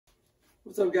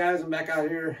What's up, guys? I'm back out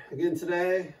here again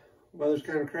today. Weather's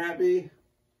kind of crappy.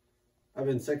 I've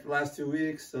been sick for the last 2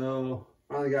 weeks, so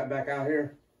finally got back out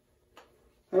here.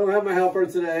 I don't have my helper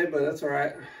today, but that's all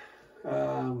right.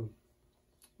 I'm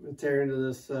gonna tear into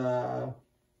this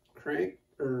crank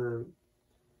or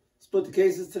split the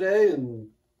cases today and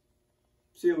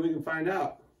see what we can find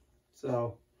out.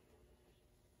 So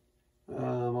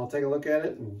I'll take a look at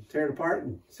it and tear it apart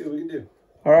and see what we can do.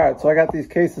 All right, so I got these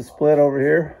cases split over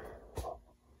here.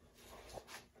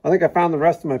 I think I found the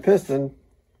rest of my piston.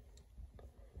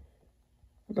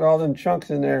 Look at all them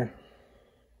chunks in there.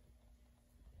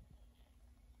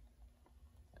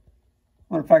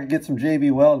 Wonder if I could get some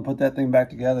JB weld and put that thing back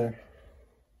together.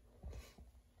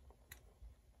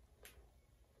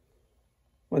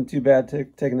 Wasn't too bad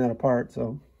taking that apart,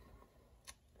 so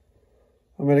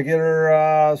I'm gonna get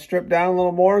her stripped down a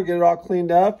little more, get it all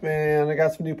cleaned up, and I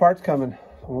got some new parts coming.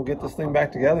 We'll get this thing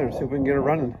back together and see if we can get it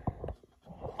running.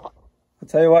 I'll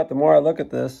tell you what, the more I look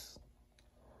at this,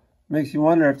 it makes you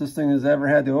wonder if this thing has ever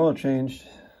had the oil changed.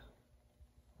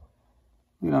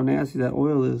 Look at how nasty that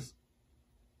oil is.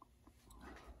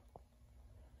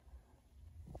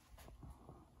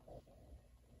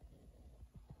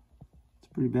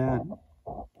 It's pretty bad.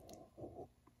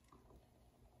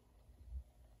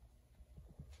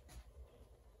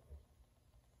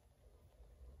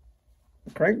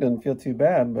 The crank doesn't feel too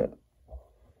bad, but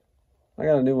I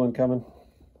got a new one coming.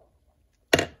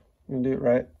 I'm gonna do it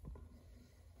right.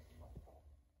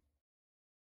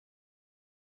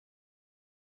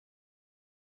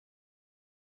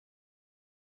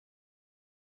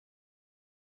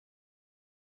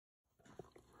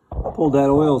 Pulled that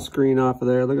oil screen off of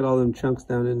there. Look at all them chunks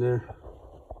down in there.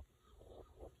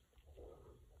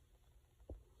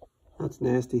 That's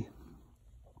nasty.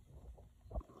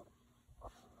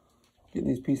 Getting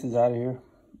these pieces out of here.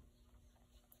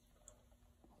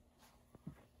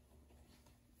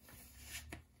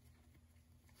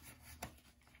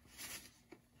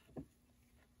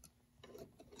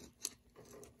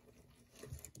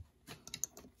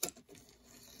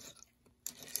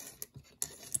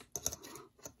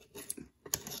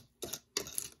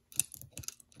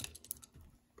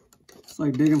 It's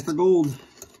like digging for gold.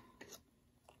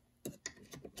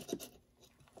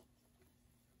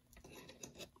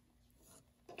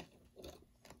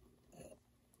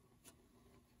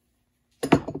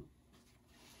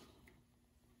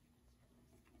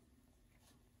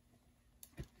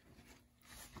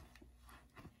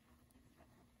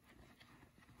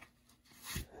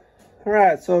 All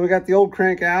right, so we got the old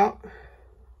crank out.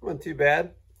 Wasn't too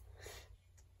bad.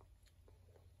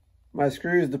 My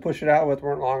screws to push it out with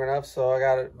weren't long enough, so I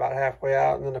got it about halfway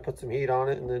out, and then I put some heat on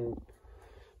it and then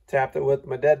tapped it with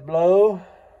my dead blow.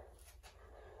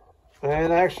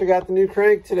 And I actually got the new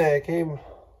crank today.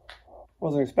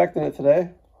 Wasn't expecting it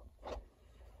today.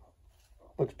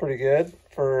 Looks pretty good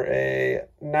for a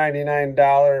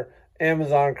 $99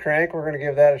 Amazon crank. We're gonna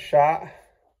give that a shot.